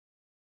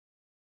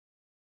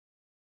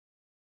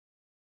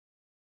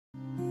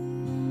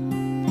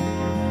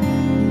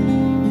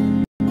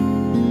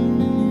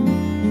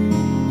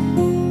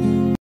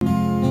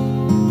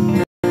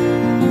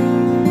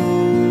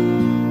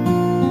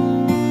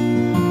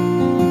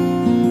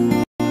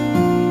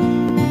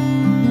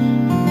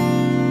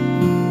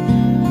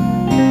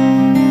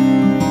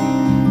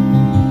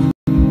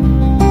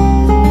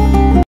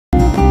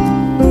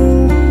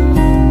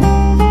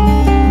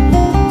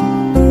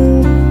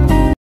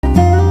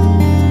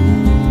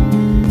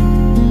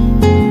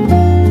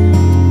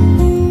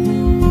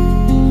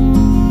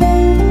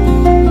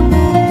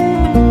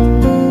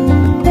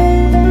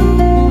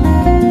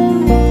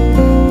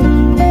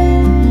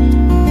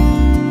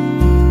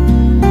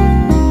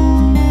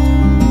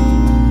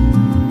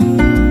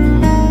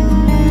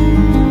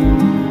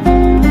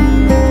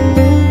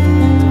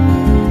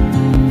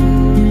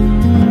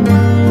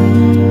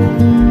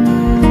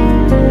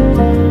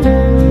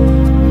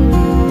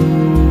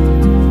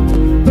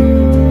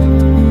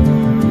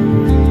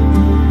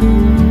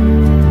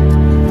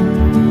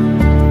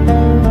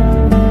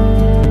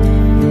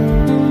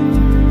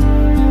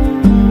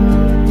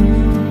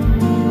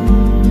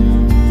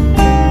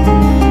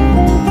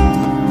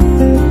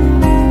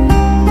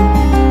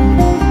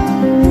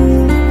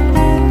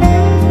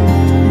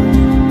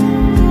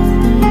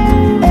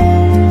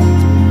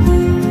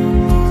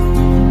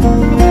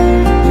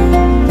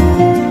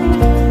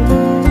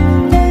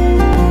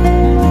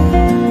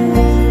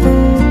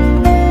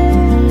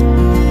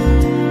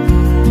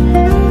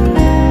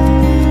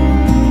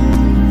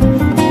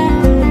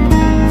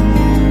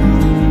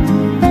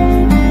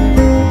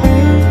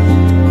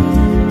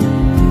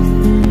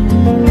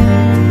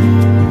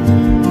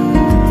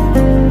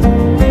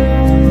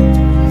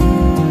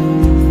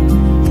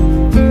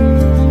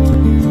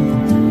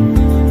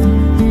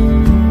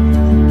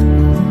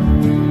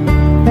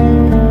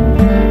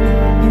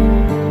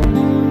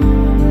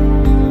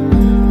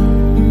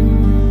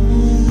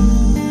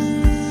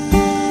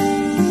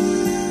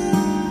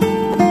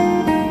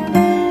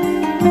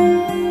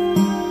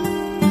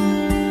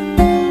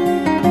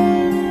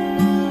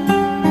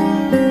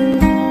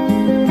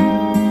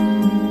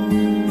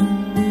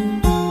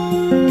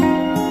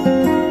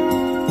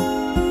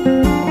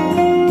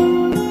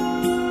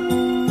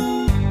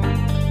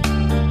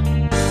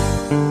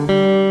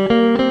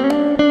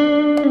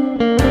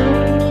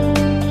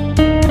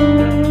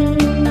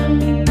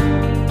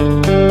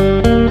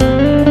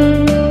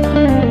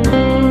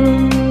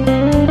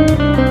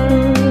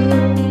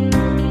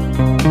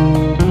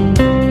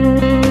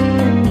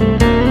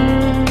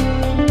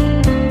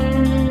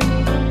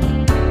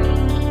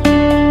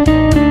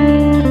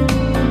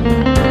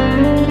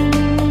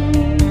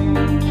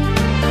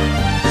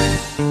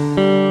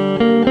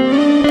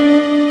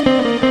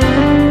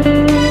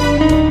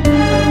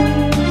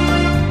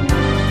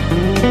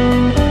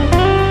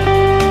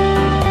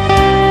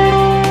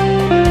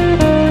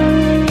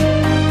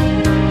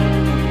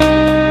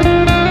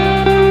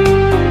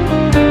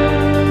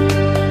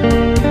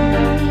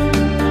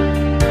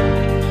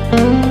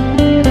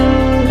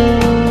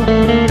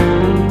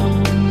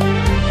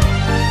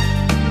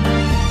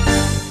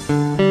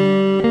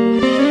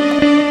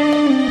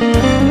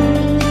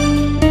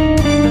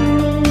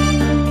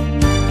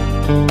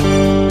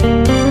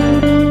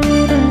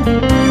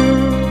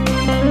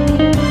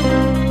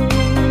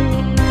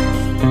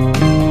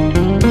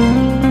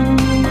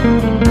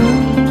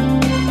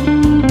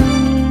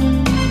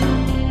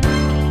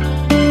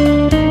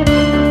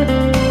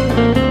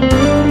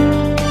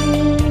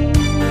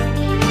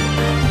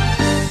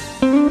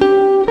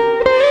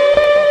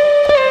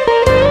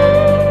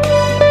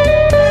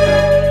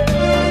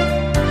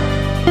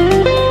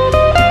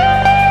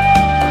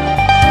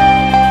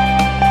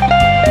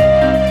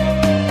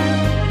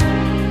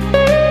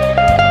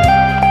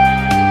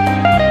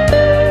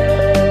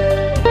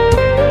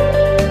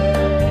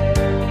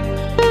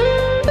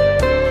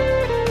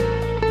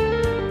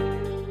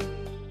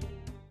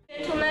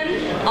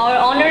Our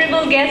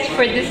honorable guest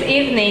for this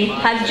evening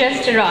has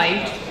just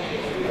arrived.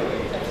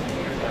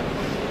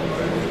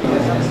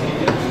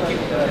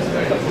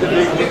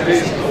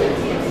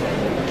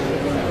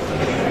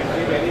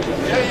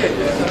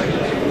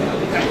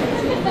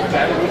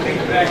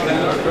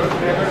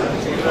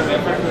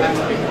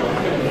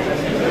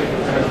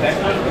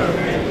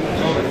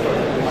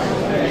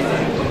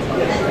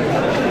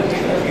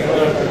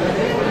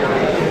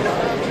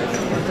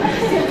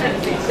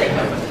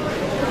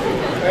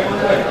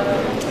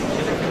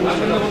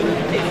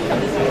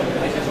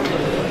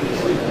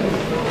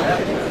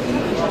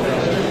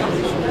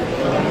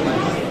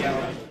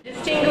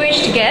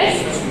 Distinguished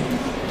guests,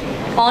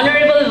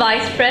 Honorable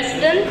Vice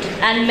President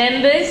and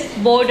members,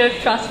 Board of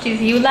Trustees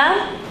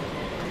ULAB,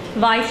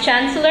 Vice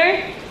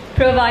Chancellor,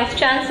 Pro-Vice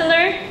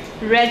Chancellor,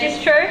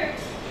 Registrar,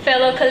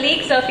 fellow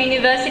colleagues of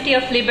University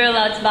of Liberal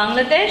Arts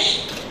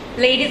Bangladesh,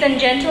 ladies and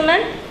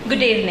gentlemen,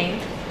 good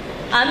evening.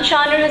 I'm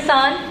Shanur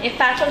Hassan, a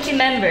faculty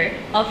member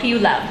of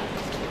ULAB.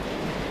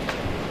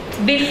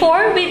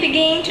 Before we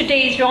begin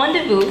today's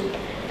rendezvous,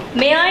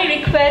 may I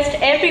request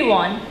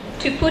everyone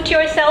to put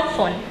your cell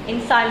phone in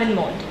silent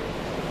mode.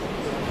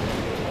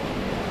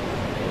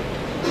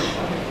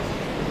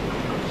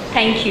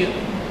 Thank you.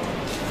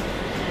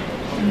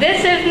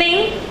 This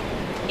evening,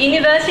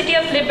 University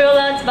of Liberal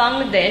Arts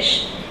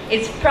Bangladesh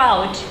is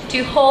proud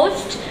to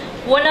host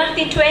one of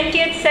the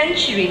 20th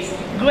century's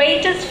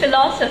greatest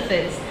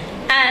philosophers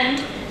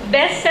and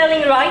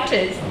best-selling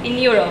writers in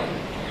Europe,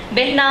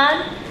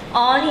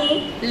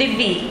 Henri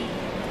Lévy.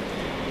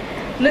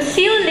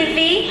 Monsieur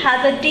Lévy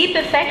has a deep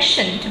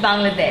affection to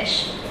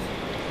Bangladesh.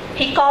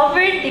 He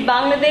covered the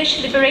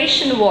Bangladesh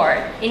Liberation War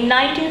in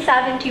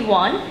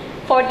 1971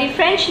 for the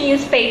French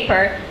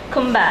newspaper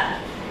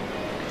Combat.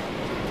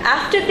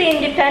 After the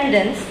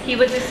independence, he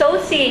was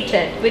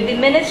associated with the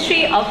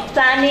Ministry of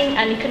Planning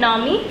and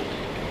Economy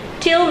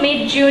till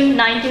mid-June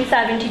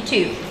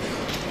 1972.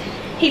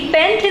 He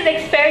penned his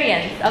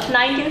experience of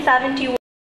 1971